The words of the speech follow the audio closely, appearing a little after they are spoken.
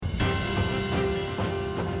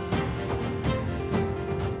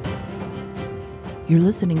You're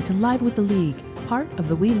listening to Live with the League, part of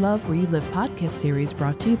the We Love Where You Live podcast series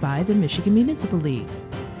brought to you by the Michigan Municipal League.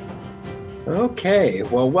 Okay,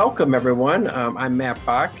 well, welcome everyone. I'm Matt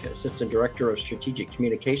Bach, Assistant Director of Strategic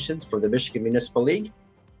Communications for the Michigan Municipal League.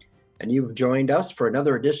 And you've joined us for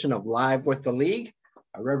another edition of Live with the League,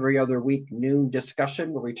 our every other week noon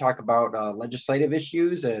discussion where we talk about legislative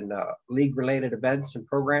issues and league-related events and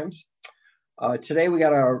programs. Today we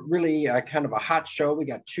got a really kind of a hot show. We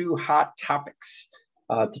got two hot topics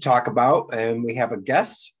to talk about, and we have a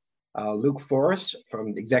guest. Luke Forrest,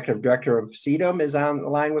 from the Executive Director of CEDAM, is on the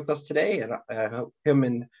line with us today, and I hope him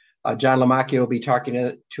and John Lamacchia will be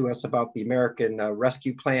talking to us about the American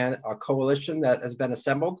Rescue Plan coalition that has been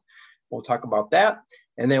assembled. We'll talk about that.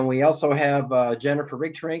 And then we also have Jennifer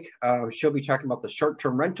Rigterink. She'll be talking about the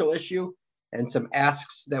short-term rental issue and some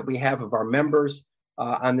asks that we have of our members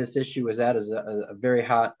on this issue, as that is a very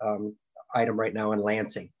hot item right now in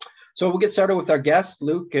Lansing. So we'll get started with our guests,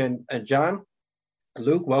 Luke and John.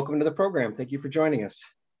 Luke, welcome to the program. Thank you for joining us.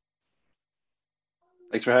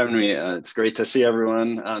 Thanks for having me. It's great to see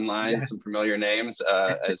everyone online, some familiar names.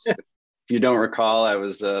 If you don't recall, I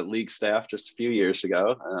was league staff just a few years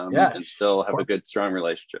ago and still have a good, strong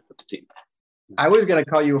relationship with the team. I was going to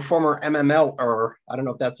call you a former MML-er. I don't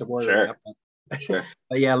know if that's a word or not. Sure.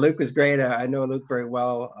 But yeah, Luke was great. I know Luke very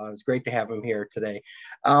well. It's great to have him here today.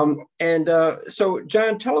 So,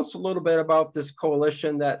 John, tell us a little bit about this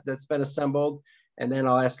coalition that's been assembled. And then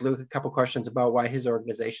I'll ask Luke a couple questions about why his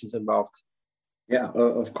organization's involved. Yeah,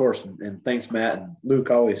 of course. And thanks, Matt. And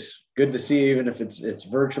Luke, always good to see you, even if it's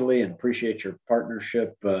virtually, and appreciate your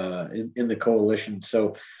partnership in the coalition.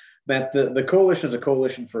 So, Matt, the coalition is a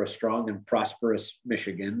coalition for a strong and prosperous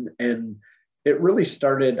Michigan. And it really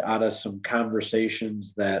started out of some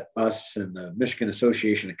conversations that us and the Michigan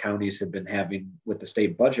Association of Counties have been having with the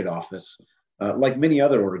state budget office, like many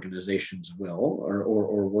other organizations will,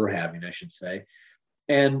 or were having, I should say,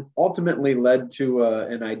 and ultimately led to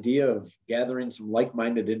an idea of gathering some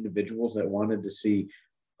like-minded individuals that wanted to see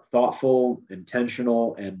thoughtful,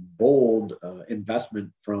 intentional, and bold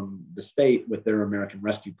investment from the state with their American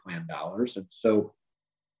Rescue Plan dollars. And so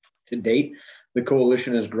to date, the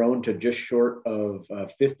coalition has grown to just short of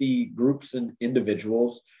 50 groups and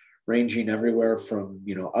individuals, ranging everywhere from,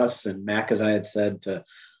 us and Mac, as I had said, to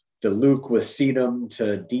Luke with CEDAM,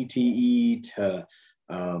 to DTE, to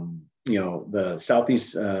the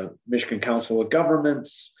Southeast Michigan Council of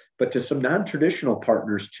Governments, but to some non-traditional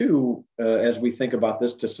partners too, as we think about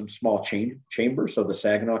this, to some small chambers. So the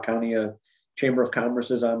Saginaw County Chamber of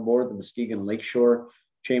Commerce is on board, the Muskegon Lakeshore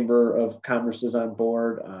Chamber of Commerce is on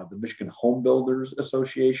board, the Michigan Home Builders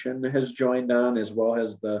Association has joined on, as well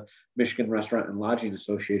as the Michigan Restaurant and Lodging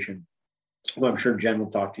Association. Well, I'm sure Jen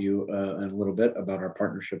will talk to you in a little bit about our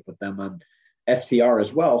partnership with them on STR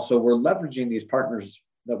as well. So we're leveraging these partners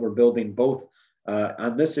that we're building both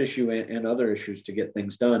on this issue and other issues to get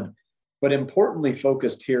things done. But importantly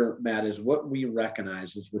focused here, Matt, is what we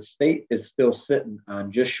recognize is the state is still sitting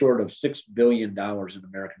on just short of $6 billion in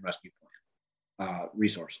American Rescue Plan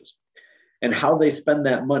resources. And how they spend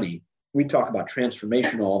that money, we talk about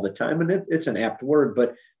transformational all the time, and it's an apt word,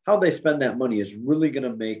 but how they spend that money is really going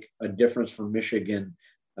to make a difference for Michigan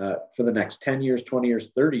for the next 10 years, 20 years,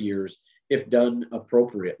 30 years, if done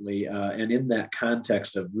appropriately, and in that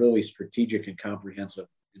context of really strategic and comprehensive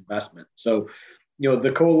investment. So,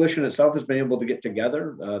 the coalition itself has been able to get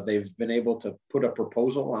together. They've been able to put a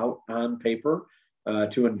proposal out on paper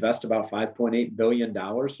to invest about $5.8 billion.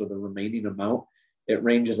 So the remaining amount, it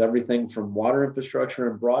ranges everything from water infrastructure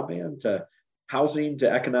and broadband to housing to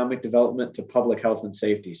economic development to public health and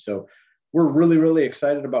safety. So we're really, really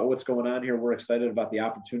excited about what's going on here. We're excited about the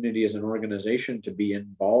opportunity as an organization to be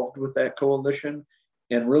involved with that coalition.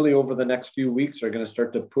 And really over the next few weeks are going to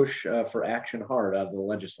start to push for action hard out of the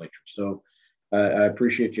legislature. So I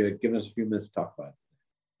appreciate you giving us a few minutes to talk about it.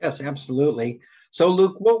 Yes, absolutely. So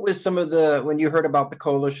Luke, what was when you heard about the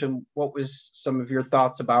coalition, what was some of your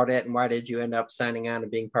thoughts about it, and why did you end up signing on and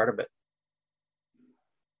being part of it?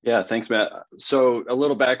 Yeah, thanks, Matt. So a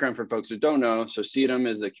little background for folks who don't know. So CEDAM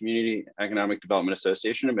is the Community Economic Development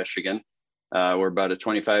Association of Michigan. We're about a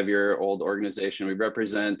 25-year-old organization. We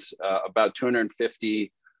represent about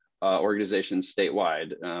 250 organizations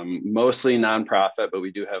statewide, mostly nonprofit, but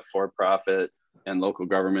we do have for-profit and local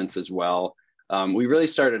governments as well. We really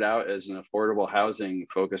started out as an affordable housing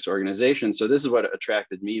focused organization. So this is what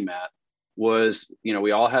attracted me, Matt, was,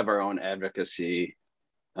 we all have our own advocacy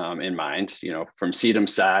in mind. From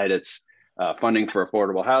CEDAM's side, it's funding for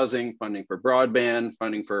affordable housing, funding for broadband,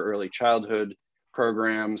 funding for early childhood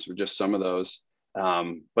programs, or just some of those.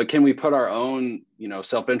 But can we put our own,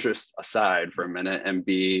 self-interest aside for a minute and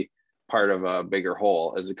be part of a bigger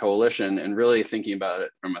whole as a coalition, and really thinking about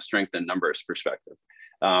it from a strength in numbers perspective.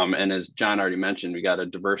 And as John already mentioned, we got a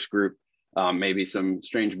diverse group, maybe some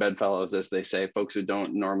strange bedfellows, as they say, folks who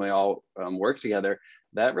don't normally all work together.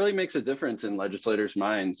 That really makes a difference in legislators'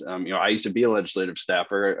 minds. I used to be a legislative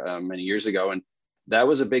staffer many years ago, and that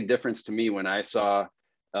was a big difference to me when I saw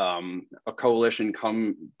a coalition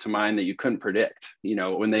come to mind that you couldn't predict.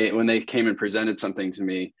 When they came and presented something to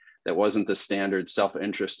me that wasn't the standard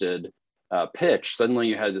self-interested pitch, suddenly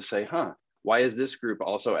you had to say, why is this group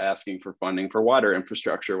also asking for funding for water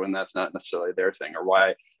infrastructure when that's not necessarily their thing? Or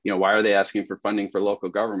why are they asking for funding for local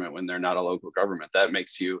government when they're not a local government? That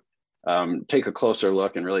makes you take a closer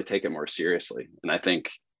look and really take it more seriously. And I think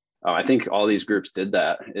all these groups did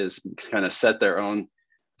that, is kind of set their own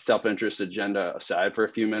self-interest agenda aside for a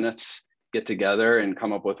few minutes, get together and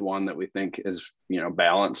come up with one that we think is,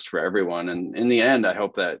 balanced for everyone. And in the end, I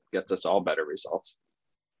hope that gets us all better results.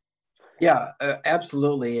 Yeah,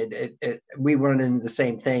 absolutely. We run into the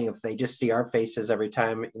same thing. If they just see our faces every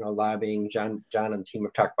time, lobbying, John and the team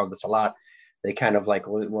have talked about this a lot. They kind of like,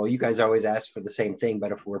 well, you guys always ask for the same thing,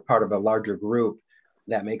 but if we're part of a larger group,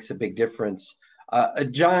 that makes a big difference.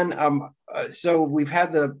 John, so we've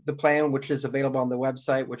had the plan, which is available on the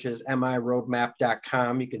website, which is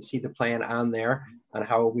miroadmap.com. You can see the plan on there on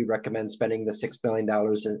how we recommend spending the $6 billion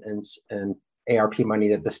in ARP money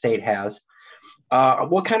that the state has.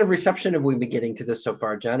 What kind of reception have we been getting to this so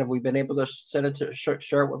far, John? Have we been able to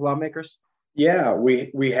share it with lawmakers? Yeah,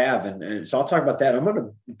 we have. And so I'll talk about that. I'm going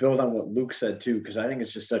to build on what Luke said too, because I think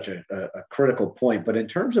it's just such a critical point. But in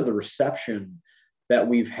terms of the reception that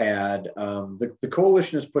we've had, the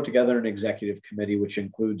coalition has put together an executive committee, which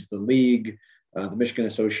includes the League, the Michigan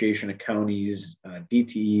Association of Counties,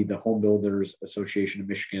 DTE, the Home Builders Association of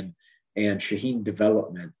Michigan, and Shaheen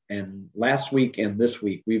Development. And last week and this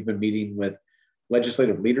week, we've been meeting with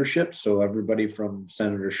legislative leadership. So everybody from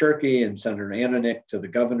Senator Shirkey and Senator Ananek to the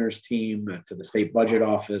governor's team, to the state budget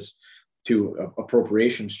office, to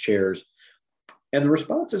appropriations chairs. And the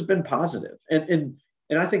response has been positive.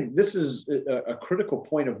 And I think this is a critical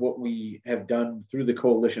point of what we have done through the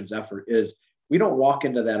coalition's effort is we don't walk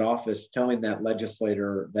into that office telling that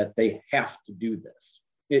legislator that they have to do this.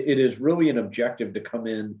 It is really an objective to come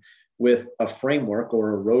in with a framework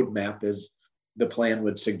or a roadmap, as the plan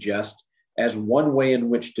would suggest, as one way in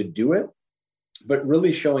which to do it, but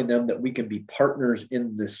really showing them that we can be partners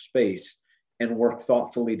in this space and work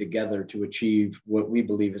thoughtfully together to achieve what we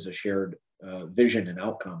believe is a shared vision and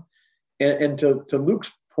outcome. And to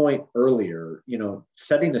Luke's point earlier,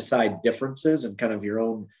 setting aside differences and kind of your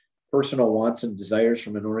own personal wants and desires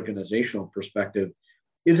from an organizational perspective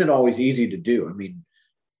isn't always easy to do. I mean,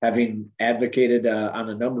 having advocated on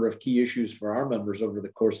a number of key issues for our members over the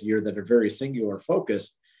course of the year that are very singular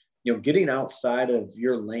focused, getting outside of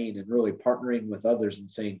your lane and really partnering with others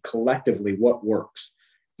and saying collectively what works.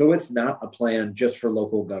 So it's not a plan just for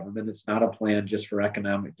local government. It's not a plan just for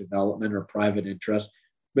economic development or private interest,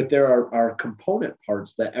 but there are component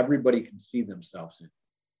parts that everybody can see themselves in,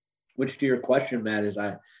 which to your question, Matt, is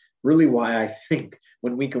why I think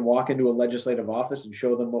when we can walk into a legislative office and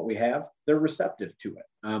show them what we have, they're receptive to it.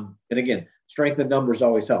 And again, strength in numbers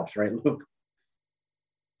always helps, right, Luke?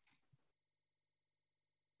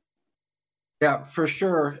 Yeah, for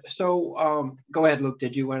sure. So go ahead, Luke.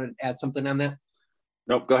 Did you want to add something on that?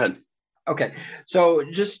 Nope, go ahead. Okay. So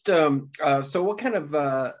just, so what kind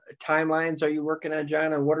of timelines are you working on,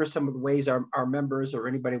 John? And what are some of the ways our members or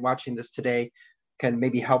anybody watching this today can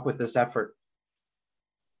maybe help with this effort?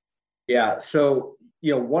 Yeah. So,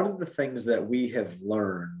 one of the things that we have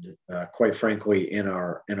learned, quite frankly, in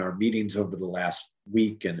our meetings over the last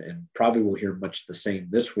week, and probably we'll hear much the same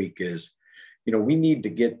this week, is, we need to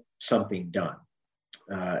get something done.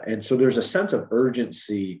 And so there's a sense of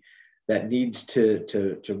urgency that needs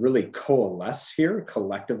to really coalesce here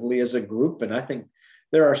collectively as a group. And I think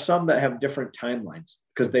there are some that have different timelines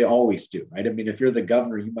because they always do, right? I mean, if you're the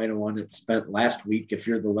governor, you might have wanted it spent last week. If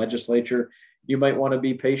you're the legislature, you might want to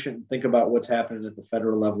be patient and think about what's happening at the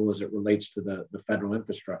federal level as it relates to the federal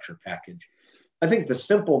infrastructure package. I think the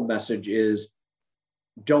simple message is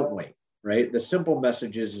don't wait, right? The simple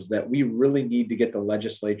message is that we really need to get the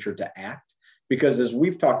legislature to act, because as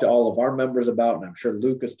we've talked to all of our members about, and I'm sure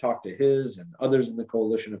Luke has talked to his and others in the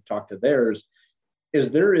coalition have talked to theirs, is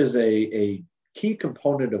there is a key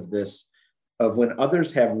component of this, of when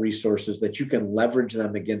others have resources, that you can leverage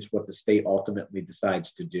them against what the state ultimately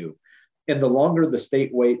decides to do. And the longer the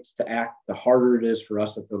state waits to act, the harder it is for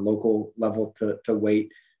us at the local level to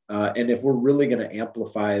wait. And if we're really going to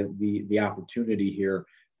amplify the opportunity here,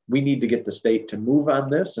 we need to get the state to move on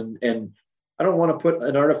this. And I don't want to put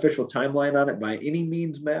an artificial timeline on it by any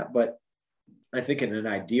means, Matt, but I think in an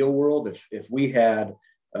ideal world, if we had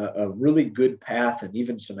a really good path and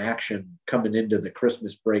even some action coming into the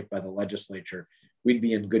Christmas break by the legislature, we'd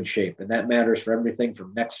be in good shape. And that matters for everything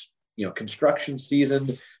from next, construction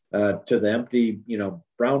season to the empty,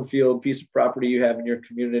 brownfield piece of property you have in your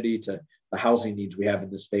community to the housing needs we have in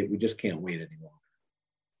the state. We just can't wait any longer.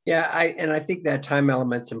 Yeah, I think that time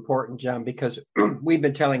element's important, John, because we've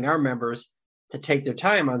been telling our members to take their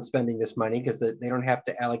time on spending this money because they don't have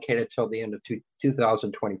to allocate it till the end of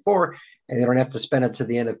 2024, and they don't have to spend it to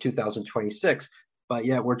the end of 2026. But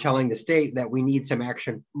yet we're telling the state that we need some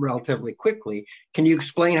action relatively quickly. Can you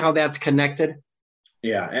explain how that's connected?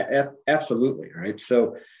 Yeah, absolutely. Right.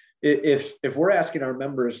 So if we're asking our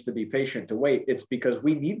members to be patient to wait, it's because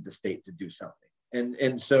we need the state to do something.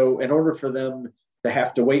 And so in order for them to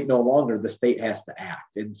have to wait no longer, the state has to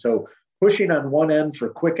act. And so pushing on one end for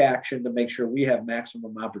quick action to make sure we have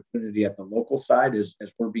maximum opportunity at the local side as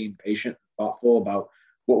we're being patient and thoughtful about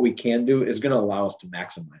what we can do is going to allow us to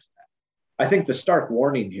maximize that. I think the stark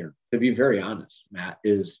warning here, to be very honest, Matt,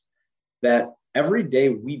 is that every day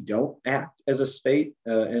we don't act as a state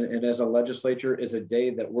and as a legislature is a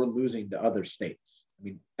day that we're losing to other states. I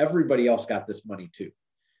mean, everybody else got this money too.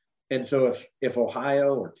 And so if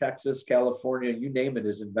Ohio or Texas, California, you name it,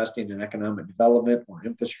 is investing in economic development or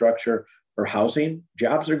infrastructure or housing,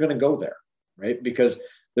 jobs are going to go there, right? Because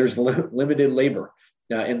there's limited labor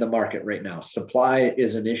in the market right now. Supply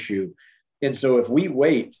is an issue. And so if we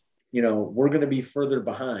wait, we're going to be further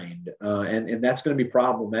behind and that's going to be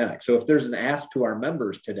problematic. So if there's an ask to our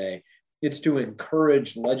members today, it's to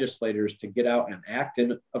encourage legislators to get out and act.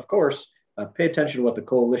 And of course, pay attention to what the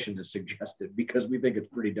coalition has suggested because we think it's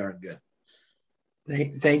pretty darn good.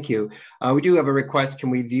 Thank you. We do have a request. Can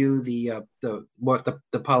we view the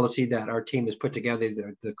policy that our team has put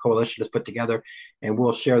together, the coalition has put together, and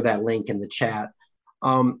we'll share that link in the chat.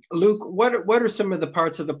 Luke, what are some of the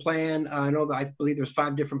parts of the plan? I believe there's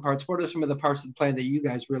 5 different parts. What are some of the parts of the plan that you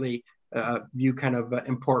guys really view kind of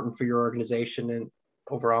important for your organization and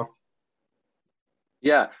overall?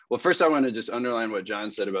 Yeah, well, first I want to just underline what John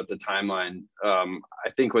said about the timeline. I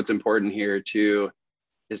think what's important here too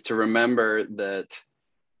is to remember that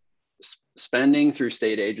spending through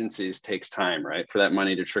state agencies takes time, right? For that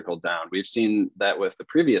money to trickle down. We've seen that with the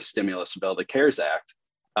previous stimulus bill, the CARES Act,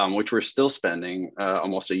 which we're still spending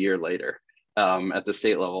almost a year later at the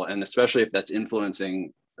state level. And especially if that's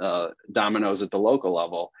influencing dominoes at the local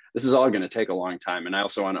level, this is all going to take a long time. And I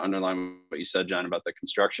also want to underline what you said, John, about the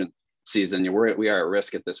construction season. We are at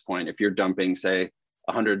risk at this point. If you're dumping, say,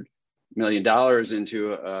 $100 million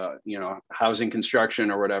into housing construction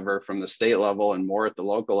or whatever from the state level and more at the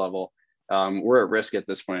local level, we're at risk at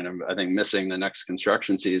this point of, I think, missing the next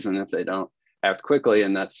construction season if they don't act quickly.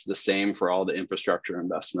 And that's the same for all the infrastructure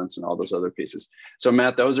investments and all those other pieces. So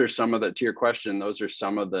Matt, those are some of the, to your question, those are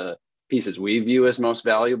some of the pieces we view as most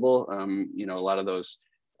valuable. A lot of those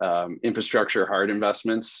infrastructure hard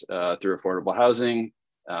investments through affordable housing,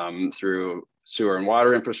 through sewer and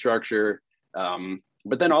water infrastructure,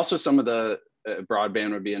 but then also some of the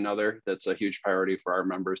broadband would be another that's a huge priority for our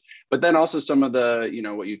members. But then also some of the,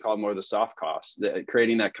 what you call more the soft costs,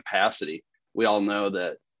 creating that capacity. We all know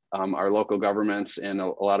that our local governments and a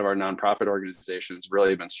lot of our nonprofit organizations really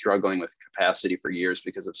have been struggling with capacity for years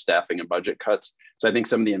because of staffing and budget cuts. So I think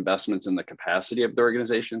some of the investments in the capacity of the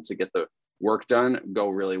organizations to get the work done go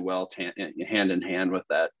really well hand in hand with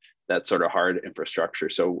that sort of hard infrastructure.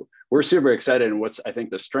 So we're super excited. And what's, I think,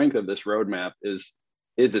 the strength of this roadmap is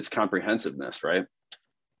its comprehensiveness, right?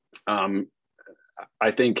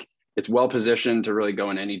 I think it's well positioned to really go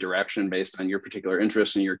in any direction based on your particular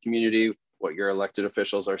interests in your community, what your elected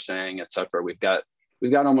officials are saying, et cetera. We've got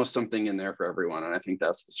almost something in there for everyone. And I think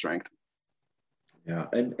that's the strength. Yeah.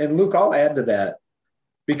 And Luke, I'll add to that,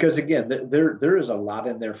 because again, there is a lot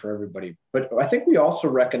in there for everybody. But I think we also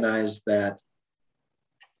recognize that,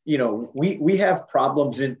 we have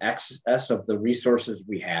problems in excess of the resources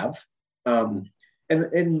we have.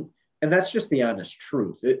 And that's just the honest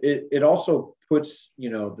truth. It also puts,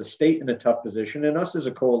 the state in a tough position, and us as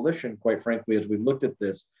a coalition, quite frankly, as we looked at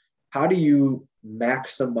this, how do you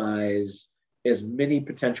maximize as many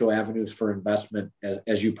potential avenues for investment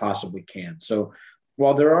as you possibly can? So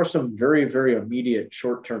while there are some very, very immediate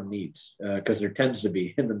short-term needs, because there tends to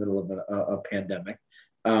be in the middle of a pandemic,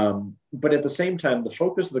 but at the same time, the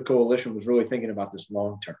focus of the coalition was really thinking about this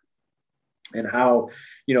long-term and how,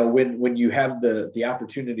 when you have the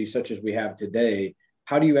opportunity such as we have today,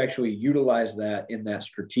 how do you actually utilize that in that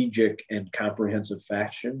strategic and comprehensive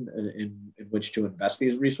fashion in which to invest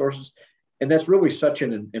these resources? And that's really such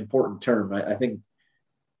an important term. I think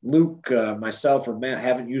Luke, myself, or Matt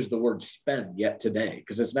haven't used the word spend yet today,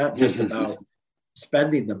 because it's not just about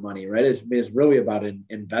spending the money, right? Is really about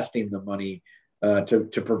investing the money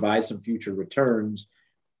to provide some future returns.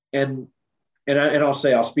 I'll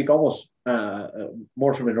say, I'll speak almost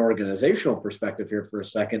more from an organizational perspective here for a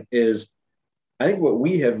second, is I think what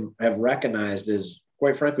we have recognized is,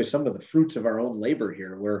 quite frankly, some of the fruits of our own labor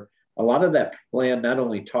here, where a lot of that plan not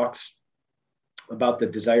only talks about the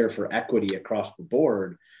desire for equity across the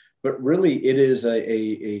board, but really it is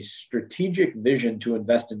a strategic vision to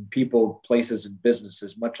invest in people, places, and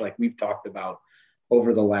businesses, much like we've talked about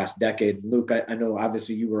over the last decade. Luke, I know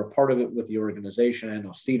obviously you were a part of it with the organization. I know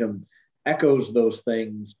CETM echoes those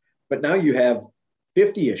things, but now you have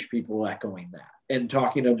 50-ish people echoing that and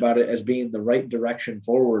talking about it as being the right direction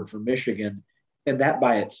forward for Michigan. And that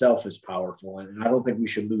by itself is powerful. And I don't think we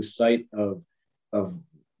should lose sight of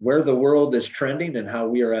where the world is trending and how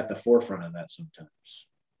we are at the forefront of that sometimes.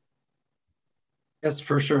 Yes,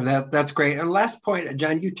 for sure. That's great. And last point,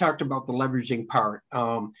 John, you talked about the leveraging part.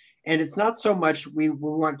 And it's not so much we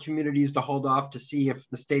want communities to hold off to see if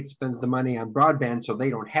the state spends the money on broadband so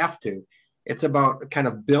they don't have to. It's about kind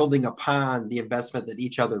of building upon the investment that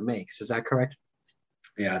each other makes. Is that correct?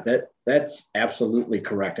 Yeah, that's absolutely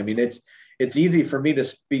correct. I mean, it's easy for me to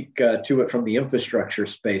speak to it from the infrastructure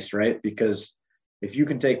space, right? Because if you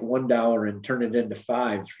can take $1 and turn it into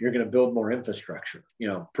 $5, you're going to build more infrastructure.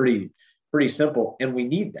 Pretty simple, and we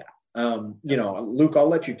need that. Luke, I'll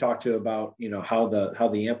let you talk about how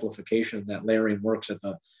the amplification, that layering works at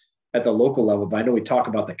the local level. But I know we talk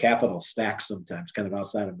about the capital stack sometimes, kind of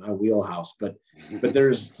outside of my wheelhouse. But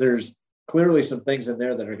there's clearly some things in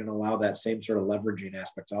there that are going to allow that same sort of leveraging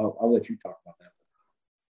aspect. So I'll let you talk about that.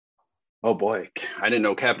 Oh boy, I didn't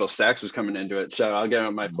know capital stacks was coming into it, so I'll get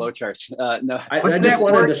on my flow charts. No, I just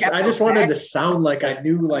wanted to sound like I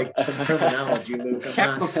knew some terminology, Luke.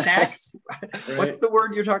 Capital stacks? Right? What's the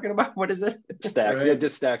word you're talking about? What is it? Stacks, right? Yeah,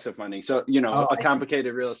 just stacks of funding. So, a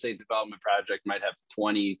complicated real estate development project might have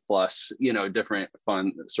 20 plus, different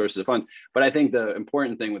sources of funds. But I think the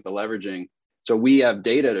important thing with the leveraging, so we have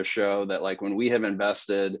data to show that when we have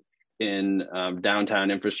invested in downtown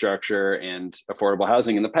infrastructure and affordable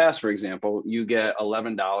housing in the past, for example, you get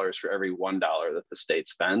 $11 for every $1 that the state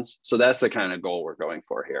spends. So that's the kind of goal we're going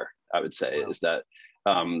for here, I would say. Wow. Is that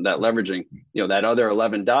that leveraging, that other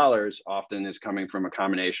 $11 often is coming from a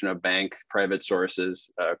combination of bank, private sources,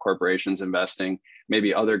 corporations investing,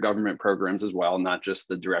 maybe other government programs as well, not just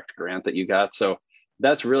the direct grant that you got. So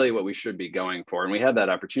that's really what we should be going for. And we have that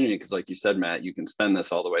opportunity because, like you said, Matt, you can spend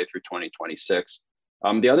this all the way through 2026.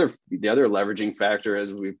 The other leveraging factor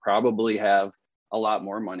is we probably have a lot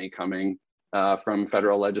more money coming from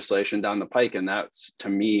federal legislation down the pike. And that's, to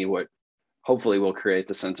me, what hopefully will create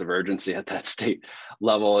the sense of urgency at that state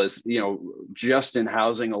level is, just in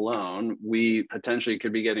housing alone, we potentially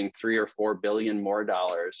could be getting $3 or $4 billion more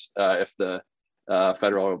dollars if the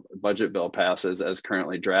federal budget bill passes as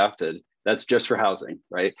currently drafted. That's just for housing,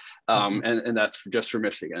 right? And that's just for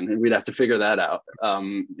Michigan. And we'd have to figure that out.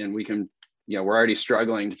 And we can, we're already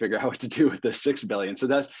struggling to figure out what to do with the $6 billion. So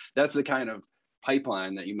that's the kind of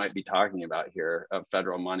pipeline that you might be talking about here of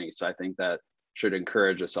federal money. So I think that should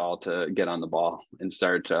encourage us all to get on the ball and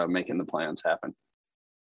start making the plans happen.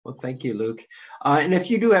 Well, thank you, Luke. And if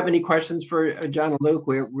you do have any questions for John and Luke,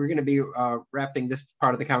 we're going to be wrapping this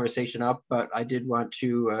part of the conversation up. But I did want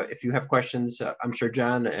to, if you have questions, I'm sure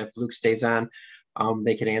John, if Luke stays on,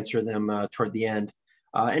 they can answer them toward the end.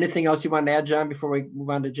 Anything else you want to add, John, before we move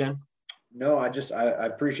on to Jen? No, I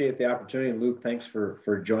appreciate the opportunity. Luke, thanks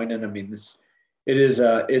for joining. I mean, it is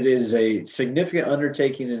a significant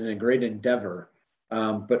undertaking and a great endeavor,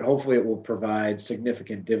 but hopefully it will provide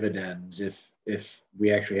significant dividends if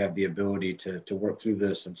we actually have the ability to work through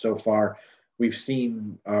this. And so far, we've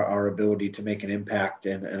seen our ability to make an impact,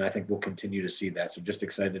 and I think we'll continue to see that. So just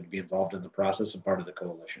excited to be involved in the process and part of the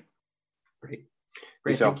coalition. Great.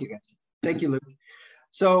 Thank you, guys. Thank you, Luke.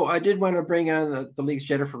 So I did want to bring on the league's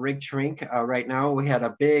Jennifer Rigtrink. Right now, we had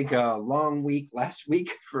a big, long week last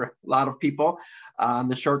week for a lot of people on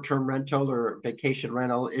the short-term rental or vacation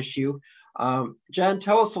rental issue. Jen,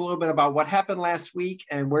 tell us a little bit about what happened last week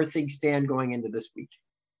and where things stand going into this week.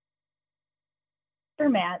 Sure,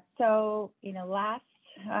 Matt. So,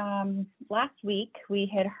 last week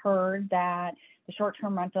we had heard that the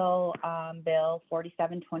short-term rental bill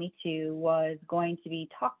 4722 was going to be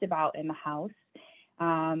talked about in the House.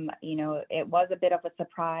 It was a bit of a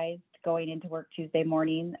surprise going into work Tuesday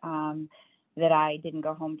morning that I didn't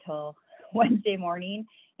go home till Wednesday morning.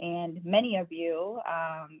 And many of you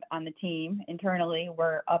on the team internally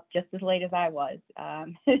were up just as late as I was.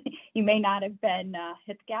 You may not have been at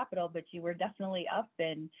the Capitol, but you were definitely up.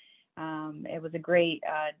 And it was a great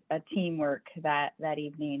teamwork that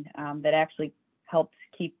evening that actually helped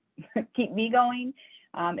keep me going,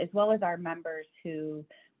 as well as our members who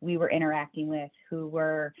we were interacting with, who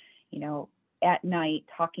were, at night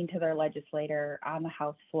talking to their legislator on the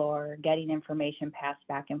House floor, getting information passed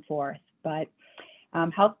back and forth. But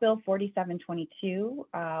House Bill 4722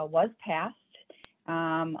 was passed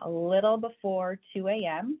a little before 2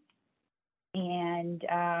 a.m. And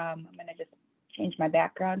I'm going to just change my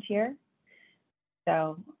background here.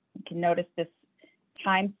 So you can notice this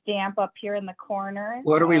timestamp up here in the corner.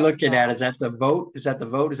 What are we looking at? Is that the vote? Is that the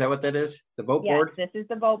vote? Is that what that is? The vote board? Yes, this is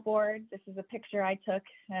the vote board. This is a picture I took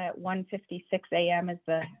at 1:56 a.m. is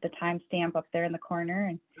the timestamp up there in the corner.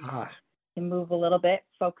 And you move a little bit.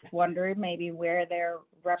 Folks wonder maybe where their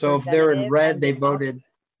representative. So if they're in red, they voted.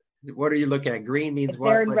 What are you looking at? Green means what?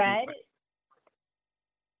 They're in red.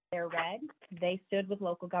 They're red. They stood with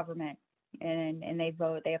local government and they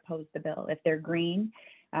opposed the bill. If they're green,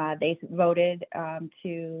 they voted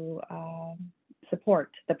to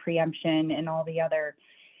support the preemption and all the other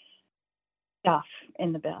stuff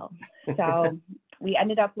in the bill. So we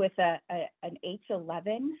ended up with an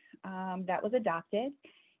H11 that was adopted.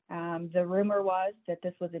 The rumor was that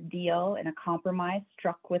this was a deal and a compromise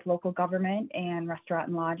struck with local government and restaurant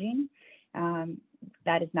and lodging.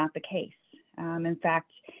 That is not the case. In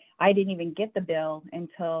fact, I didn't even get the bill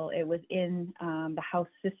until it was in the House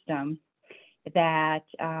system that,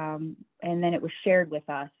 and then it was shared with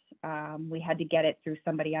us. We had to get it through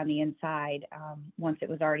somebody on the inside once it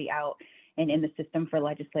was already out and in the system for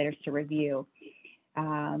legislators to review.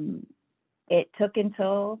 It took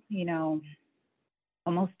until,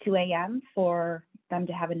 almost 2 a.m. for them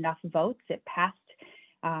to have enough votes. It passed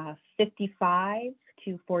 55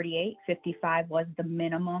 to 48. 55 was the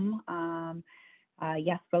minimum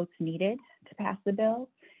yes votes needed to pass the bill.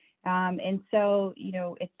 And so,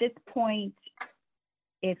 at this point,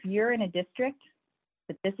 if you're in a district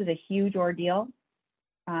that this is a huge ordeal,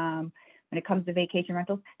 when it comes to vacation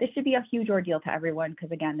rentals, this should be a huge ordeal to everyone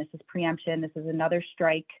because, again, this is preemption. This is another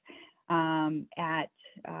strike at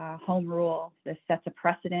home rule. This sets a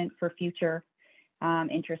precedent for future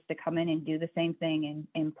interests to come in and do the same thing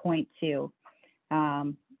and point to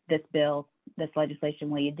this bill, this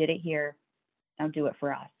legislation. Well, you did it here. Now do it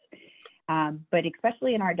for us. But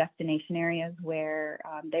especially in our destination areas where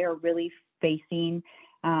they are really facing,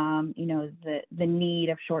 the need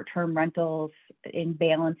of short-term rentals in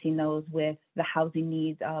balancing those with the housing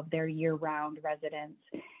needs of their year-round residents.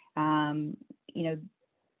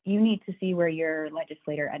 You need to see where your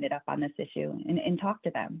legislator ended up on this issue and talk to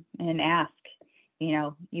them and ask,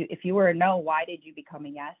 if you were a no, why did you become a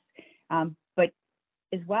yes? But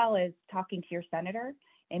as well as talking to your senator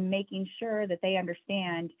and making sure that they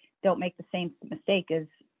understand, don't make the same mistake as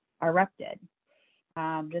our rep did.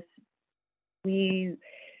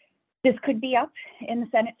 This could be up in the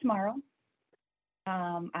Senate tomorrow.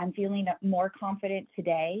 I'm feeling more confident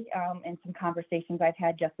today in some conversations I've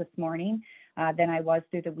had just this morning than I was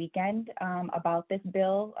through the weekend about this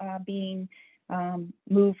bill being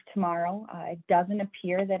moved tomorrow. It doesn't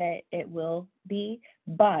appear that it will be,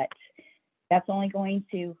 but that's only going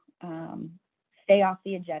to stay off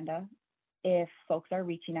the agenda if folks are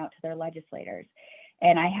reaching out to their legislators.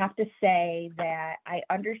 And I have to say that I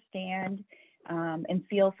understand and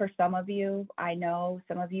feel for some of you. I know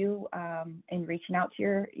some of you in reaching out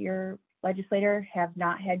to your legislator have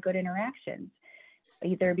not had good interactions,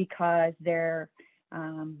 either because they're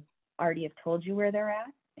already have told you where they're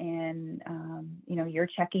at and you're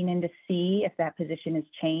checking in to see if that position has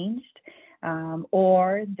changed,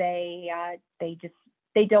 or they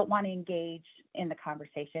don't want to engage in the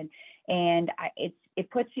conversation, and it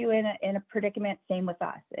puts you in a predicament. Same with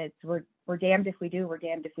us. We're damned if we do, we're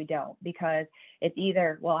damned if we don't, because it's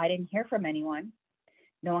either, well, I didn't hear from anyone.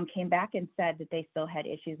 No one came back and said that they still had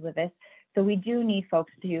issues with this. So we do need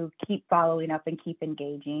folks to keep following up and keep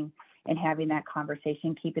engaging and having that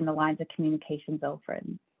conversation, keeping the lines of communications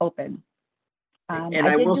open. And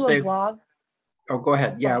I will say, blog. Oh, go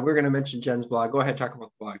ahead. Yeah, we're going to mention Jen's blog. Go ahead, talk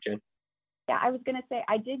about the blog, Jen. Yeah, I was going to say,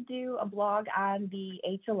 I did do a blog on the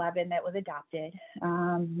H11 that was adopted.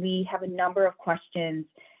 We have a number of questions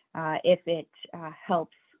if it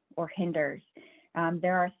helps or hinders.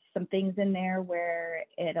 There are some things in there where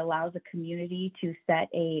it allows a community to set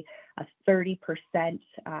a 30%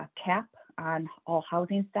 cap on all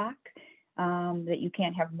housing stock, that you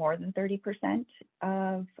can't have more than 30%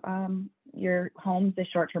 of your homes as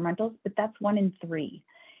short-term rentals, but that's 1 in 3.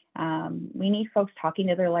 We need folks talking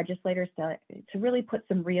to their legislators to really put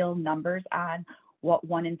some real numbers on what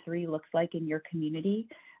 1 in 3 looks like in your community,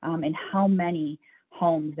 and how many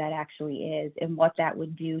homes that actually is and what that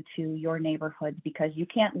would do to your neighborhoods, because you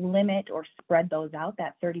can't limit or spread those out,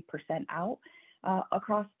 that 30% out.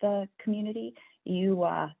 across the community, you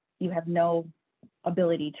have no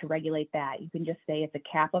ability to regulate that. You can just say it's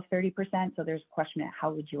a cap of 30%. So there's a question of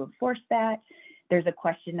how would you enforce that? There's a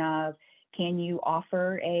question of, can you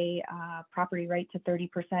offer a property right to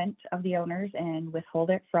 30% of the owners and withhold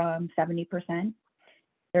it from 70%?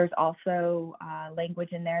 There's also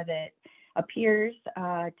language in there that appears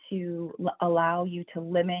to allow you to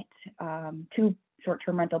limit 2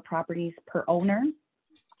 short-term rental properties per owner.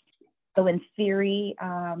 So in theory,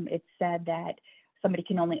 it's said that somebody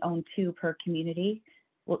can only own 2 per community.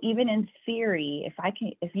 Well, even in theory,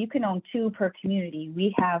 if you can own 2 per community,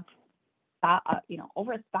 we have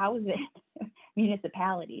over 1,000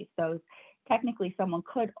 municipalities. So technically, someone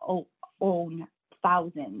could own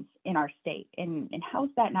thousands in our state. And how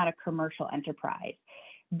is that not a commercial enterprise?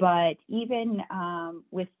 But even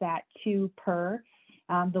with that 2 per,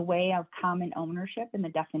 the way of common ownership and the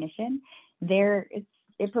definition,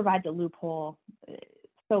 it provides a loophole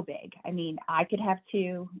so big. I mean, I could have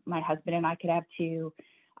 2, my husband and I could have 2,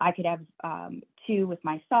 I could have 2 with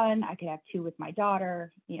my son, I could have 2 with my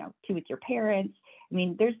daughter, 2 with your parents. I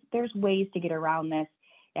mean, there's ways to get around this,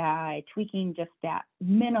 tweaking just that,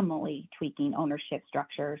 minimally tweaking ownership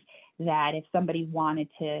structures that if somebody wanted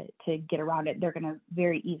to get around it, they're going to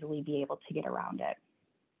very easily be able to get around it.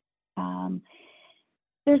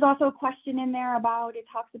 There's also a question in there it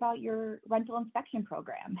talks about your rental inspection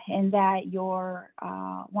program, and that your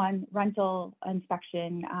one rental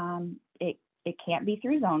inspection, it can't be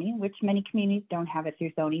through zoning, which many communities don't have it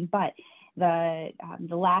through zoning, but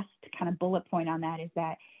the last kind of bullet point on that is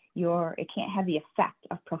that it can't have the effect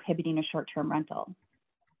of prohibiting a short-term rental.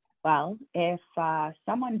 Well, if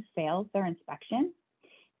someone fails their inspection,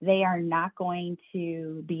 they are not going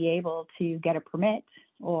to be able to get a permit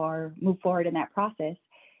or move forward in that process.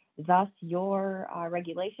 Thus, your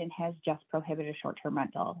regulation has just prohibited a short-term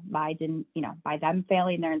rental by them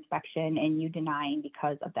failing their inspection and you denying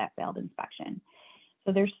because of that failed inspection.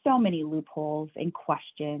 So there's so many loopholes and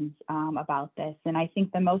questions about this. And I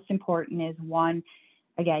think the most important is, one,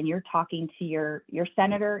 again, you're talking to your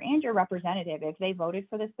senator and your representative if they voted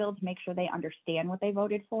for this bill, to make sure they understand what they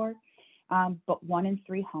voted for. But 1 in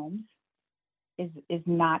 3 homes is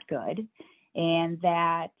not good. And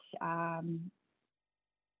that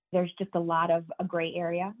there's just a lot of a gray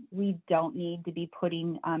area. We don't need to be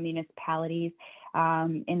putting municipalities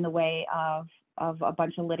in the way of a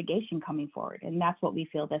bunch of litigation coming forward. And that's what we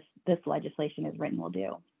feel this legislation as written will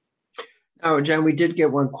do. Now, Jen, we did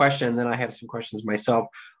get one question, and then I have some questions myself.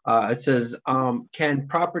 It says, can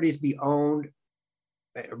properties be owned,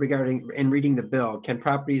 in reading the bill, can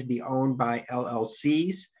properties be owned by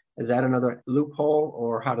LLCs? Is that another loophole,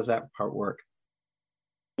 or how does that part work?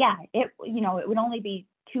 Yeah, it would only be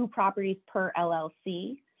 2 properties per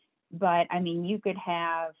LLC, but I mean, you could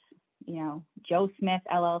have, Joe Smith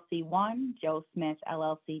LLC 1, Joe Smith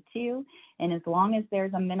LLC 2, and as long as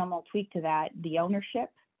there's a minimal tweak to that, the ownership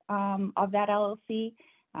of that LLC,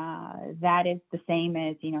 that is the same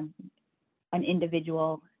as, an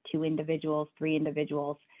individual, 2 individuals, 3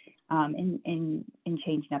 individuals, in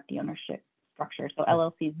changing up the ownership structure. So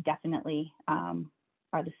LLCs definitely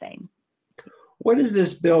are the same. What does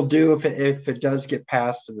this bill do if it does get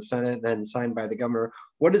passed in the Senate and then signed by the governor?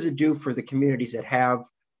 What does it do for the communities that have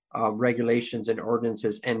regulations and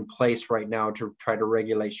ordinances in place right now to try to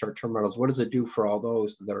regulate short-term rentals? What does it do for all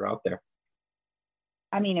those that are out there?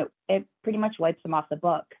 I mean, it pretty much wipes them off the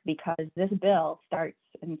book, because this bill starts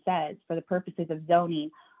and says, for the purposes of zoning,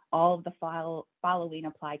 all of the following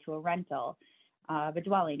apply to a rental of a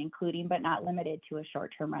dwelling, including but not limited to a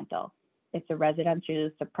short-term rental. It's a residential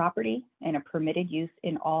use of property and a permitted use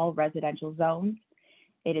in all residential zones.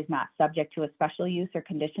 It is not subject to a special use or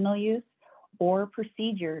conditional use or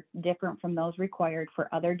procedure different from those required for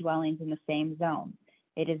other dwellings in the same zone.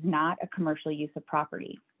 It is not a commercial use of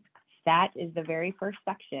property. That is the very first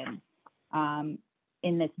section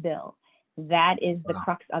in this bill. That is the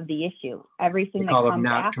crux of the issue. Everything that comes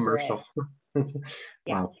after commercial.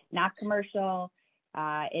 Yeah, wow. Not commercial.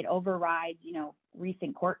 It overrides,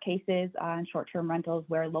 recent court cases on short-term rentals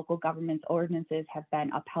where local government's ordinances have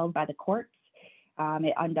been upheld by the courts.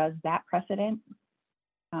 It undoes that precedent.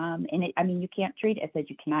 You can't treat it, it says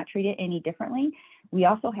you cannot treat it any differently. We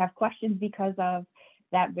also have questions because of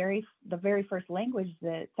the very first language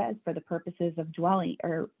that says, for the purposes of dwelling,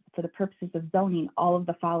 or for the purposes of zoning, all of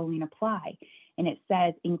the following apply. And it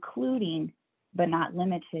says, including but not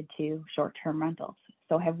limited to short-term rentals.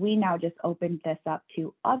 So have we now just opened this up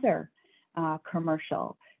to other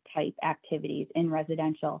commercial type activities in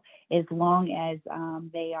residential, as long as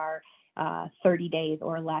they are 30 days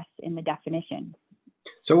or less in the definition?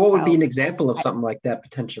 So what would be an example of something like that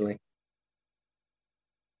potentially?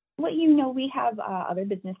 Well, you know, we have other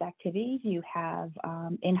business activities. You have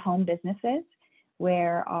in-home businesses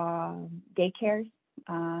where daycares,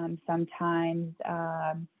 sometimes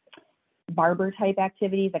barber type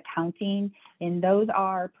activities, accounting, and those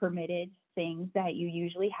are permitted things that you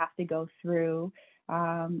usually have to go through,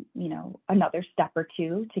 you know, another step or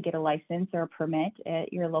two to get a license or a permit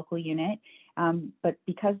at your local unit. But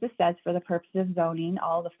because this says for the purpose of zoning,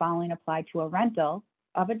 all the following apply to a rental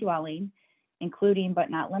of a dwelling, including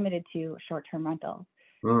but not limited to short-term rentals.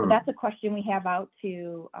 So that's a question we have out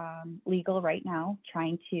to legal right now,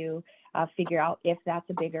 trying to figure out if that's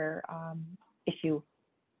a bigger issue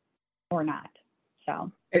or not.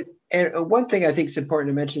 So. And one thing I think is important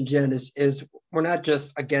to mention, Jen, is we're not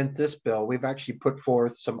just against this bill. We've actually put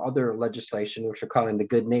forth some other legislation, which we're calling the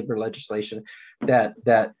good neighbor legislation, that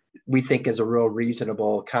we think is a real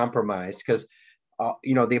reasonable compromise. Because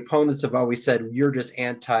you know, the opponents have always said you're just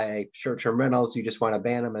anti short-term rentals, you just want to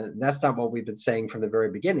ban them, and that's not what we've been saying from the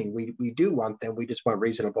very beginning. We do want them. We just want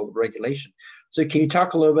reasonable regulation. So can you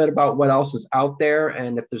talk a little bit about what else is out there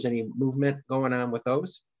and if there's any movement going on with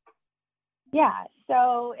those? Yeah,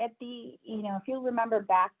 so at the, you know, if you remember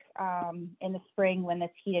back in the spring when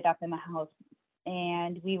this heated up in the House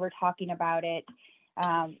and we were talking about it,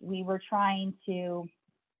 we were trying to,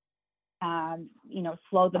 you know,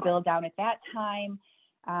 slow the bill down at that time.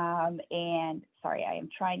 And sorry, I am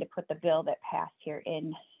trying to put the bill that passed here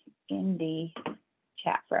in the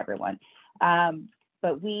chat for everyone.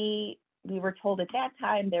 But we were told at that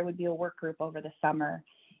time there would be a work group over the summer,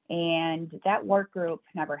 and that work group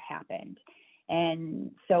never happened.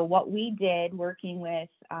 And so what we did, working with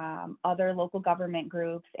other local government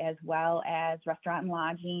groups, as well as restaurant and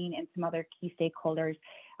lodging and some other key stakeholders,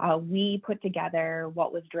 we put together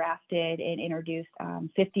what was drafted and introduced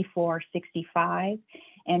 5465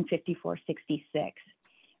 and 5466.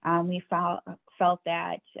 We felt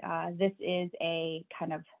that this is a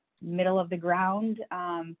kind of middle of the ground.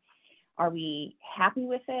 Are we happy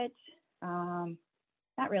with it?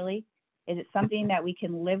 Not really. Is it something that we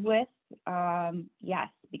can live with? Yes,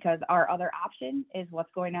 because our other option is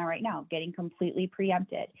what's going on right now, getting completely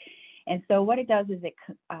preempted. And so what it does is it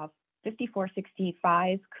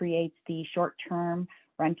 5465 creates the Short-Term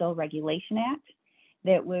Rental Regulation Act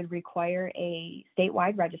that would require a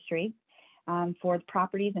statewide registry for the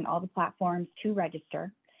properties and all the platforms to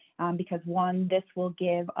register, because one, this will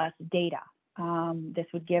give us data. This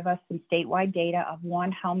would give us some statewide data of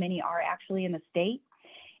one, how many are actually in the state,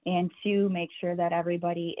 and two, make sure that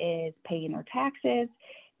everybody is paying their taxes,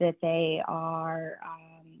 that they are,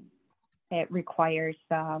 it requires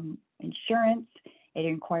some insurance, it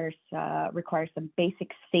requires some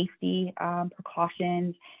basic safety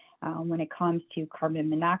precautions when it comes to carbon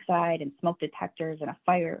monoxide and smoke detectors and a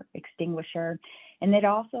fire extinguisher. And it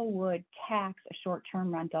also would tax a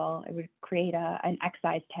short-term rental. It would create an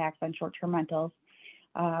excise tax on short-term rentals,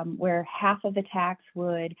 where half of the tax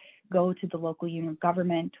would go to the local unit of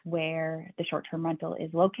government where the short-term rental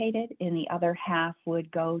is located, and the other half would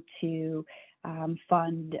go to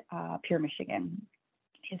fund Pure Michigan,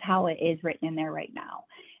 is how it is written in there right now.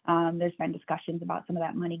 There's been discussions about some of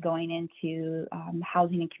that money going into the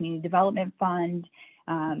Housing and Community Development Fund,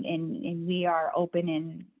 and we are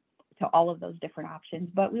open to all of those different options,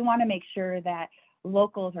 but we want to make sure that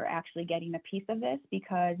locals are actually getting a piece of this,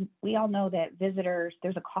 because we all know that visitors,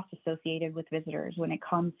 there's a cost associated with visitors when it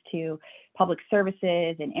comes to public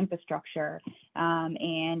services and infrastructure.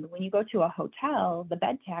 And when you go to a hotel, the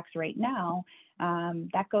bed tax right now,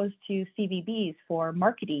 that goes to CVBs for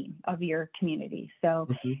marketing of your community. So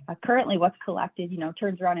currently what's collected, you know,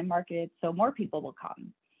 turns around and marketed so more people will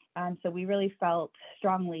come. So we really felt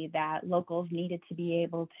strongly that locals needed to be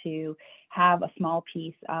able to have a small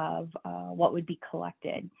piece of what would be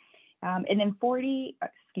collected. And then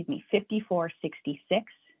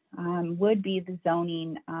 5466 would be the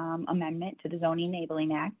zoning amendment to the Zoning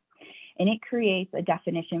Enabling Act. And it creates a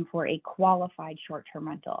definition for a qualified short-term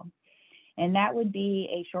rental. And that would be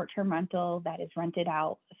a short-term rental that is rented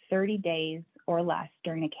out 30 days or less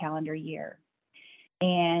during a calendar year.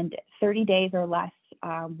 And 30 days or less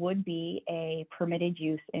would be a permitted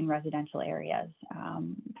use in residential areas.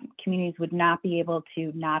 Communities would not be able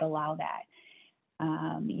to not allow that.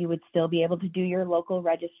 You would still be able to do your local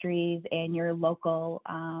registries and your local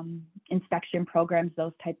inspection programs,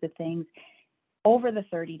 those types of things, over the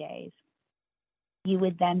 30 days. You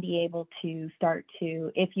would then be able to start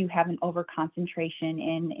to, if you have an over-concentration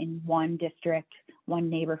in one district, one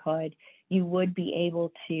neighborhood, you would be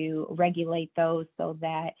able to regulate those so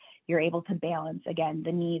that you're able to balance, again,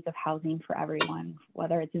 the needs of housing for everyone,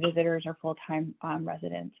 whether it's visitors or full-time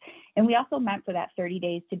residents. And we also meant for that 30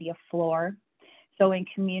 days to be a floor. So in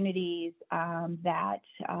communities that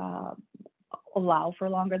allow for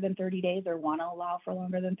longer than 30 days or want to allow for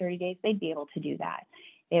longer than 30 days, they'd be able to do that.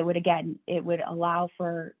 It would allow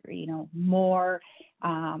for, more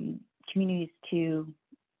communities to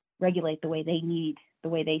regulate the way they need, the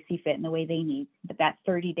way they see fit and the way they need. But that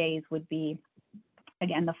 30 days would be,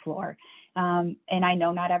 again, the floor. And I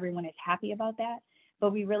know not everyone is happy about that,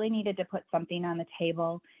 but we really needed to put something on the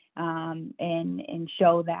table and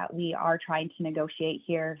show that we are trying to negotiate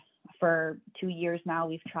here. For 2 years now,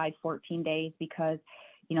 we've tried 14 days because,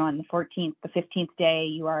 on the 15th day,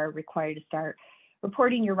 you are required to start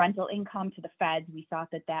reporting your rental income to the feds. We thought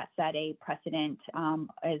that set a precedent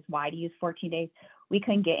as why to use 14 days. We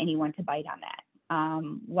couldn't get anyone to bite on that,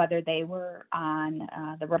 whether they were on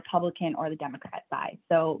the Republican or the Democrat side.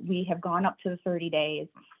 So we have gone up to the 30 days.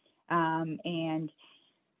 And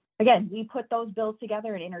again, we put those bills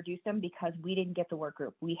together and introduced them because we didn't get the work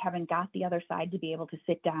group. We haven't got the other side to be able to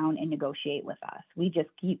sit down and negotiate with us. We just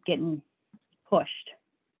keep getting pushed.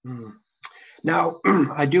 Now,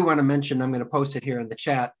 I do want to mention, I'm going to post it here in the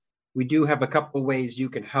chat. We do have a couple of ways you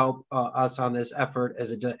can help us on this effort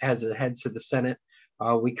as it heads to the Senate.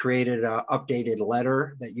 We created an updated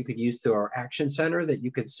letter that you could use through our Action Center that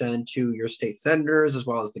you could send to your state senators as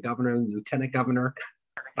well as the governor and lieutenant governor,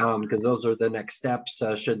 because those are the next steps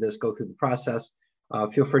should this go through the process.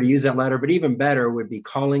 Feel free to use that letter, but even better would be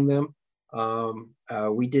calling them.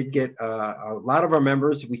 We did get a lot of our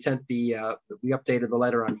members. We updated the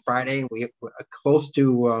letter on Friday. We close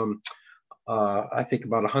to, I think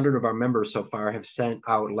about 100 of our members so far have sent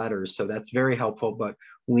out letters. So that's very helpful, but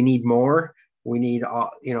we need more. We need,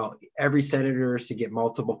 every senator to get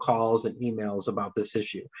multiple calls and emails about this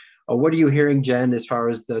issue. What are you hearing, Jen, as far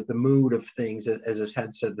as the mood of things as this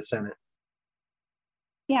heads to the Senate?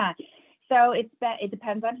 Yeah, so it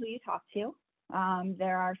depends on who you talk to.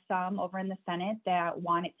 There are some over in the Senate that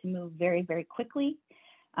want it to move very, very quickly.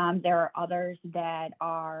 There are others that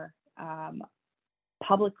are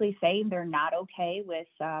publicly saying they're not okay with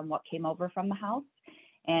what came over from the House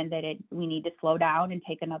and that we need to slow down and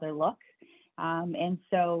take another look. And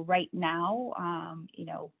so right now,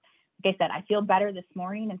 like I said, I feel better this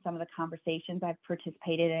morning in some of the conversations I've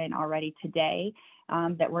participated in already today,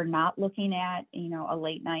 that we're not looking at, a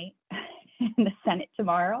late night in the Senate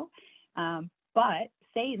tomorrow. But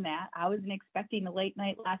saying that, I wasn't expecting a late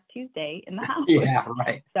night last Tuesday in the House. Yeah,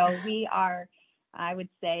 right. So we are, I would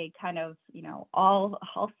say, kind of, all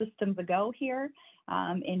systems a go here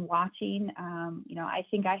in watching. I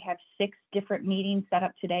think I have 6 different meetings set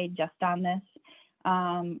up today just on this,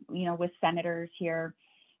 with senators here,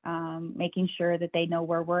 making sure that they know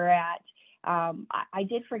where we're at. I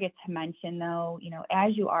did forget to mention, though,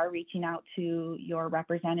 as you are reaching out to your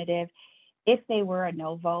representative, if they were a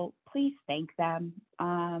no vote, please thank them.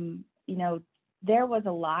 There was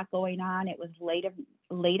a lot going on. It was late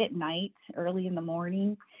at night, early in the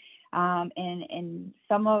morning. And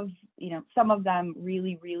some of them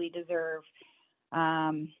really, really deserve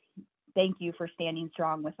thank you for standing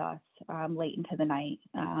strong with us late into the night,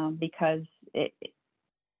 because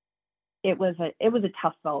it was a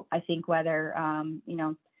tough vote. I think whether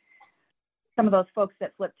some of those folks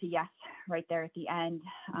that flipped to yes right there at the end,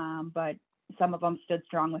 but some of them stood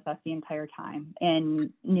strong with us the entire time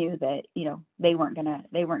and knew that they weren't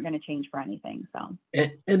gonna change for anything. So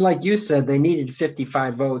and like you said, they needed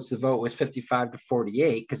 55 votes. The vote was 55 to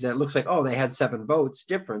 48 because it looks like they had 7 votes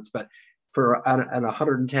difference, but for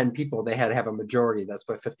 110 people they had to have a majority. That's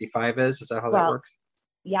what 55 is. Is that how that works?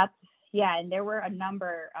 Yep. Yeah, and there were a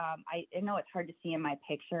number. I know it's hard to see in my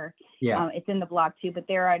picture. Yeah, it's in the blog too, but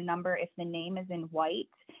there are a number. If the name is in white,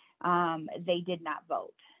 they did not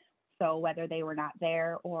vote. So whether they were not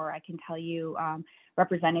there, or I can tell you,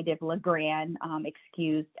 Representative LeGrand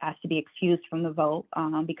asked to be excused from the vote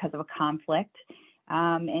because of a conflict.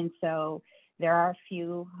 And so there are a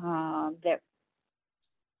few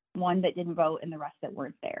one that didn't vote and the rest that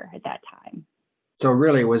weren't there at that time. So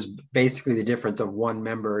really it was basically the difference of one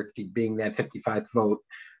member being that 55th vote.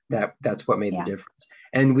 That's what made the difference.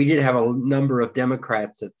 And we did have a number of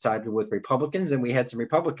Democrats that sided with Republicans, and we had some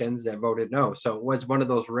Republicans that voted no. So it was one of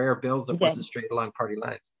those rare bills that wasn't straight along party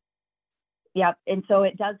lines. Yep. And so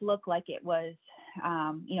it does look like it was,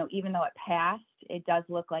 even though it passed, it does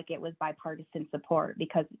look like it was bipartisan support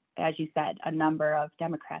because, as you said, a number of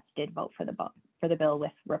Democrats did vote for the bill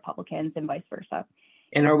with Republicans and vice versa.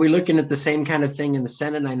 And are we looking at the same kind of thing in the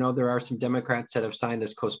Senate? I know there are some Democrats that have signed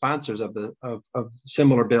as co-sponsors of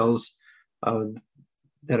similar bills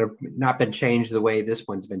that have not been changed the way this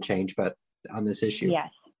one's been changed, but on this issue. Yes.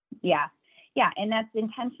 Yeah. Yeah. And that's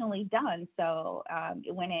intentionally done. So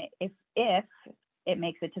if it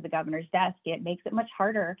makes it to the governor's desk, it makes it much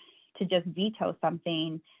harder to just veto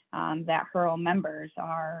something that her own members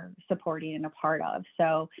are supporting and a part of.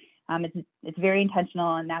 So it's very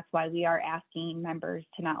intentional, and that's why we are asking members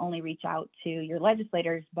to not only reach out to your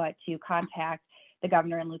legislators, but to contact the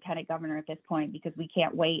governor and lieutenant governor at this point, because we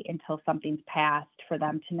can't wait until something's passed for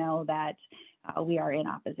them to know that we are in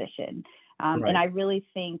opposition. Right. And I really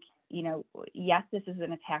think, yes, this is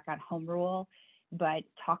an attack on home rule, but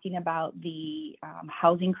talking about the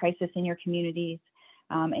housing crisis in your communities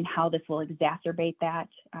and how this will exacerbate that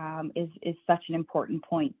is such an important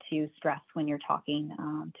point to stress when you're talking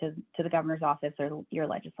to the governor's office or your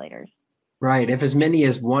legislators. Right. If as many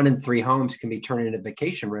as 1 in 3 homes can be turned into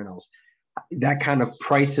vacation rentals, that kind of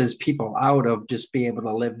prices people out of just being able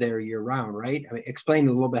to live there year round, right? I mean, explain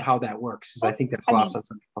a little bit how that works, because I think that's lost on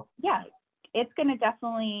some people. Yeah, it's going to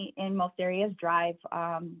definitely, in most areas, drive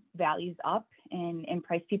values up and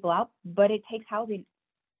price people out, but it takes housing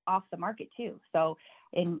off the market too. So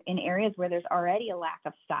in areas where there's already a lack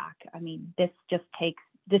of stock, I mean, this just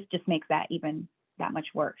makes that even that much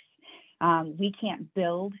worse. We can't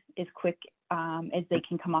build as quick as they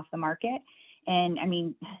can come off the market. And I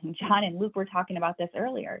mean, John and Luke were talking about this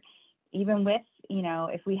earlier. Even with,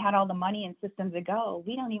 if we had all the money and systems to go,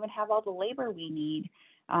 we don't even have all the labor we need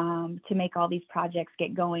to make all these projects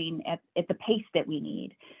get going at the pace that we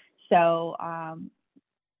need. So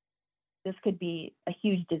this could be a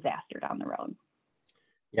huge disaster down the road.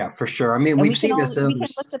 Yeah, for sure. I mean, we've seen this. We can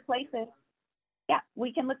look to places. Yeah,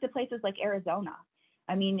 we can look to places like Arizona.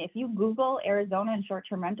 I mean, if you Google Arizona and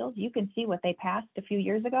short-term rentals, you can see what they passed a few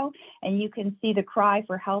years ago, and you can see the cry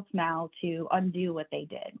for help now to undo what they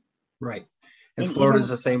did. Right. And Florida's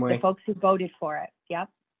the same way. The folks who voted for it, yep,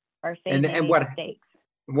 are saying mistakes.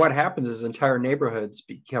 What happens is entire neighborhoods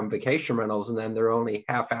become vacation rentals, and then they're only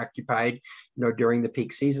half occupied, during the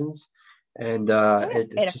peak seasons. And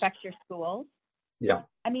it affects your schools. Yeah.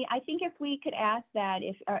 I mean, I think if we could ask that,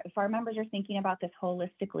 if our members are thinking about this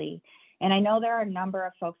holistically, and I know there are a number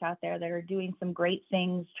of folks out there that are doing some great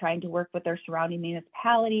things, trying to work with their surrounding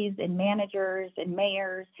municipalities and managers and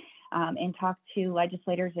mayors and talk to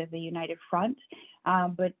legislators as a united front.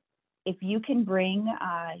 But if you can bring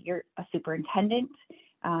a superintendent,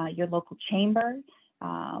 your local chamber,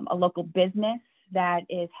 a local business that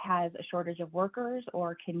has a shortage of workers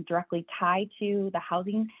or can directly tie to the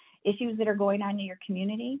housing issues that are going on in your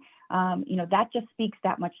community, that just speaks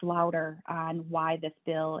that much louder on why this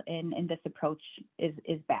bill and this approach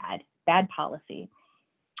is bad policy.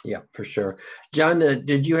 Yeah, for sure. John,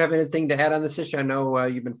 did you have anything to add on this issue? I know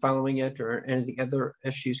you've been following it, or any other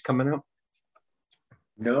issues coming up?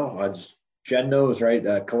 No, Jen knows,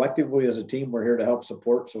 right? Collectively as a team, we're here to help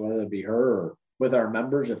support. So whether it be her or with our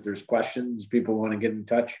members, if there's questions, people want to get in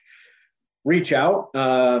touch, reach out.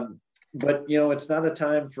 But, it's not a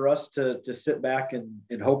time for us to sit back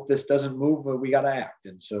and hope this doesn't move. We got to act.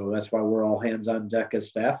 And so that's why we're all hands on deck as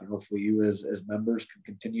staff. And hopefully you as members can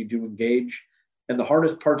continue to engage. And the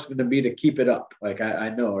hardest part's going to be to keep it up. Like I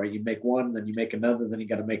know, right? You make one, then you make another, then you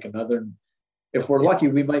got to make another. And if we're lucky,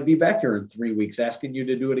 we might be back here in 3 weeks asking you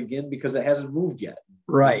to do it again because it hasn't moved yet.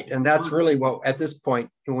 Right. And that's really what, at this point,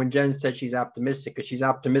 when Jen said she's optimistic, because she's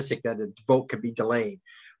optimistic that the vote could be delayed.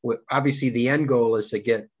 Obviously, the end goal is to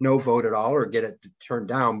get no vote at all or get it turned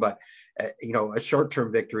down. But, a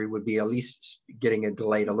short-term victory would be at least getting it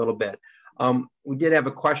delayed a little bit. We did have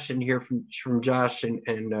a question here from Josh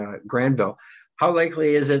in Granville. How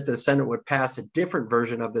likely is it the Senate would pass a different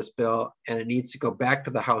version of this bill and it needs to go back to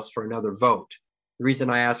the House for another vote? The reason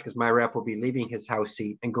I ask is my rep will be leaving his House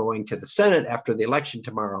seat and going to the Senate after the election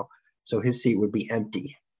tomorrow. So his seat would be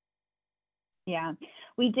empty. Yeah,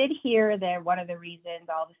 we did hear that one of the reasons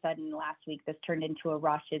all of a sudden last week this turned into a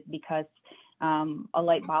rush is because a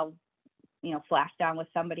light bulb, flashed on with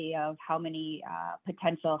somebody of how many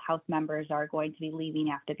potential House members are going to be leaving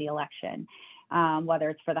after the election. Whether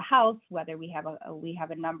it's for the House, whether we have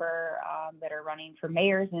a number that are running for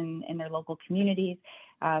mayors in their local communities,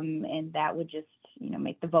 and that would just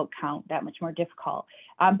make the vote count that much more difficult.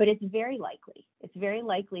 But it's very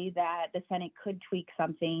likely that the Senate could tweak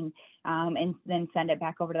something and then send it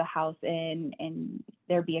back over to the House and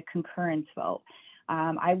there be a concurrence vote.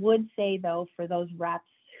 I would say though, for those reps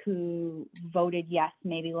who voted yes,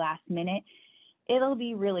 maybe last minute, it'll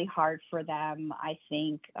be really hard for them, I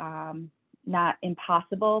think. Not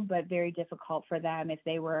impossible, but very difficult for them if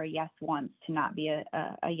they were a yes once to not be a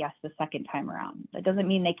yes the second time around. That doesn't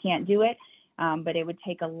mean they can't do it, but it would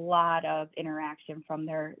take a lot of interaction from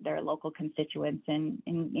their local constituents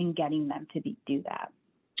in getting them to do that.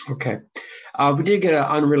 Okay. We did get an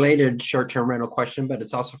unrelated short-term rental question, but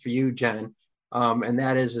it's also for you, Jen. And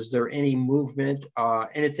that is there any movement,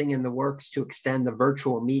 anything in the works to extend the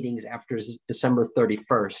virtual meetings after December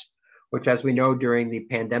 31st, which, as we know, during the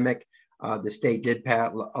pandemic, the state did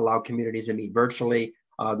allow communities to meet virtually.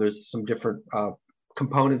 There's some different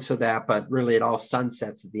components of that, but really it all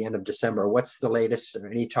sunsets at the end of December. What's the latest, or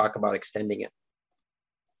any talk about extending it?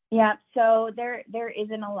 Yeah, so there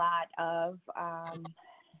isn't a lot of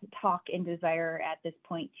talk and desire at this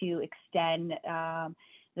point to extend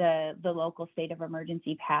the local state of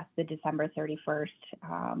emergency past the December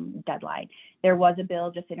 31st deadline. There was a bill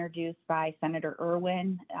just introduced by Senator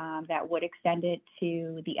Irwin that would extend it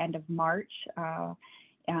to the end of March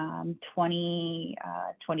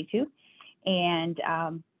 2022.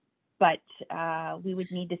 But we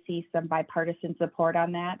would need to see some bipartisan support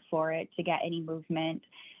on that for it to get any movement.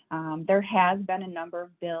 There has been a number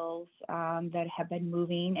of bills that have been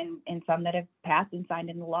moving, and some that have passed and signed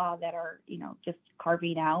into law that are, just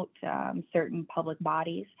carving out certain public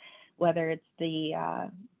bodies, whether it's the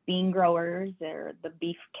bean growers or the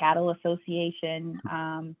Beef Cattle Association.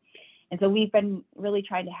 And so we've been really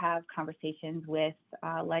trying to have conversations with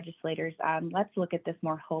legislators on, let's look at this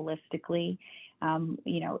more holistically.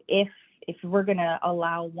 If we're going to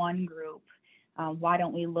allow one group, why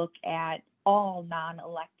don't we look at all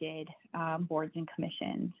non-elected boards and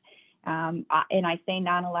commissions? And I say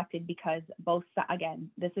non-elected because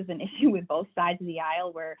this is an issue with both sides of the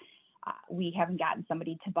aisle, where we haven't gotten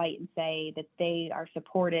somebody to bite and say that they are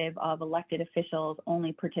supportive of elected officials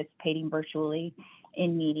only participating virtually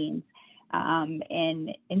in meetings.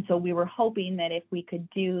 And so we were hoping that if we could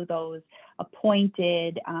do those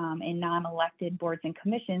appointed and non-elected boards and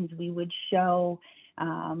commissions, we would show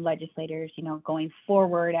legislators, going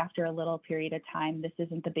forward after a little period of time, this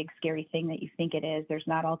isn't the big scary thing that you think it is. There's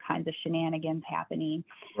not all kinds of shenanigans happening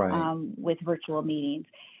with virtual meetings.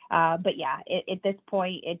 But yeah, at this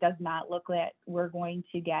point, it does not look like we're going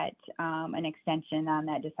to get an extension on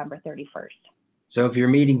that December 31st. So if you're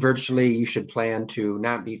meeting virtually, you should plan to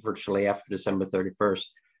not meet virtually after December 31st.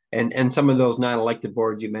 And some of those non-elected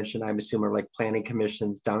boards you mentioned, I'm assuming, are like planning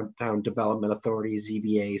commissions, downtown development authorities,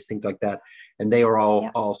 ZBAs, things like that. And they are all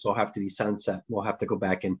also have to be sunset. We'll have to go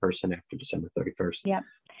back in person after December 31st. Yeah.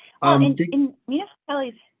 And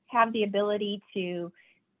municipalities have the ability to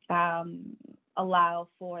allow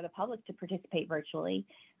for the public to participate virtually.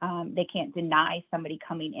 They can't deny somebody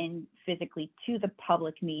coming in physically to the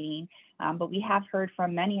public meeting, but we have heard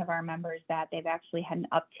from many of our members that they've actually had an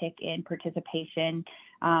uptick in participation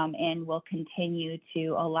and will continue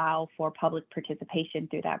to allow for public participation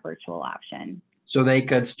through that virtual option. So they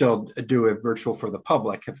could still do it virtual for the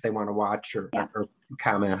public if they want to watch or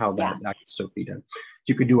comment how that can still be done.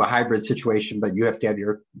 You could do a hybrid situation, but you have to have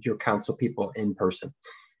your council people in person.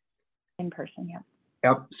 In person, yeah.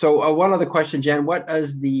 Yep. So one other question, Jen, what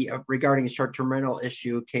is the, regarding the short-term rental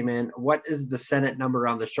issue came in, what is the Senate number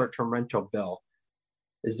on the short-term rental bill?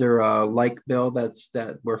 Is there a like bill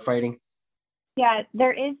that we're fighting? Yeah,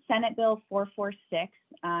 there is Senate Bill 446.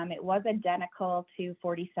 It was identical to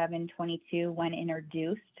 4722 when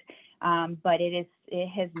introduced, but it's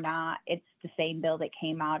the same bill that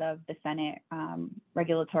came out of the Senate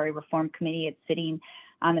Regulatory Reform Committee. It's sitting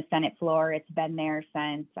on the Senate floor. It's been there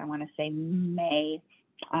since, I want to say, May,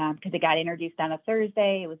 because it got introduced on a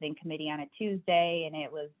Thursday. It was in committee on a Tuesday, and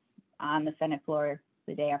it was on the Senate floor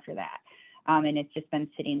the day after that. And it's just been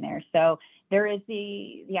sitting there. So there is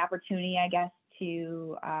the opportunity, I guess,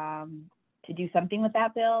 to do something with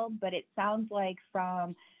that bill. But it sounds like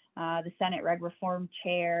from the Senate Reg Reform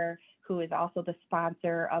Chair, who is also the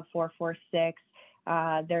sponsor of 446,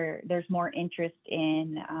 there's more interest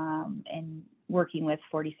in working with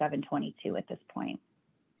 4722 at this point.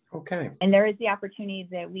 Okay. And there is the opportunity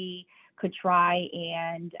that we could try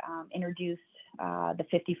and introduce the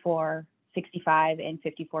 5465 and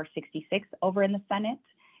 5466 over in the Senate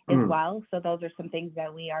as well. So those are some things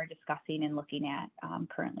that we are discussing and looking at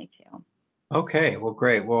currently too. Okay, well,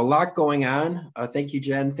 great. Well, a lot going on. Thank you,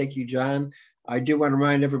 Jen. Thank you, John. I do want to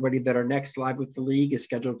remind everybody that our next Live with the League is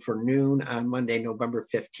scheduled for noon on Monday, November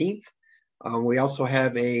 15th. We also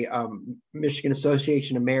have a Michigan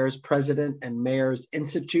Association of Mayors President and Mayors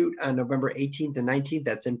Institute on November 18th and 19th.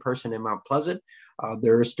 That's in person in Mount Pleasant.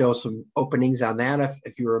 There are still some openings on that.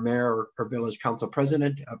 If you're a mayor or village council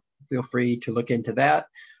president, feel free to look into that.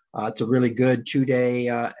 It's a really good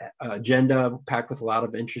 2-day agenda packed with a lot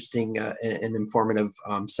of interesting and informative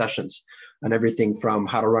sessions on everything from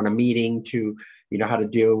how to run a meeting to, how to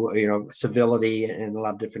do, civility and a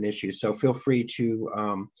lot of different issues. So feel free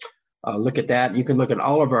to look at that. You can look at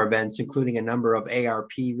all of our events, including a number of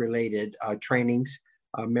ARP related trainings,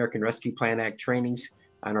 American Rescue Plan Act trainings.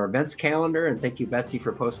 on our events calendar. And thank you, Betsy,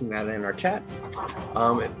 for posting that in our chat.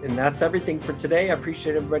 And that's everything for today. I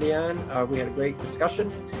appreciate everybody on. We had a great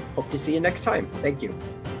discussion. Hope to see you next time. Thank you.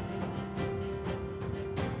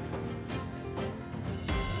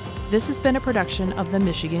 This has been a production of the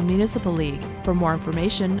Michigan Municipal League. For more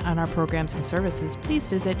information on our programs and services, please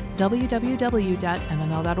visit www.mml.org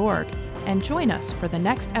and join us for the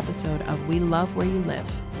next episode of We Love Where You Live.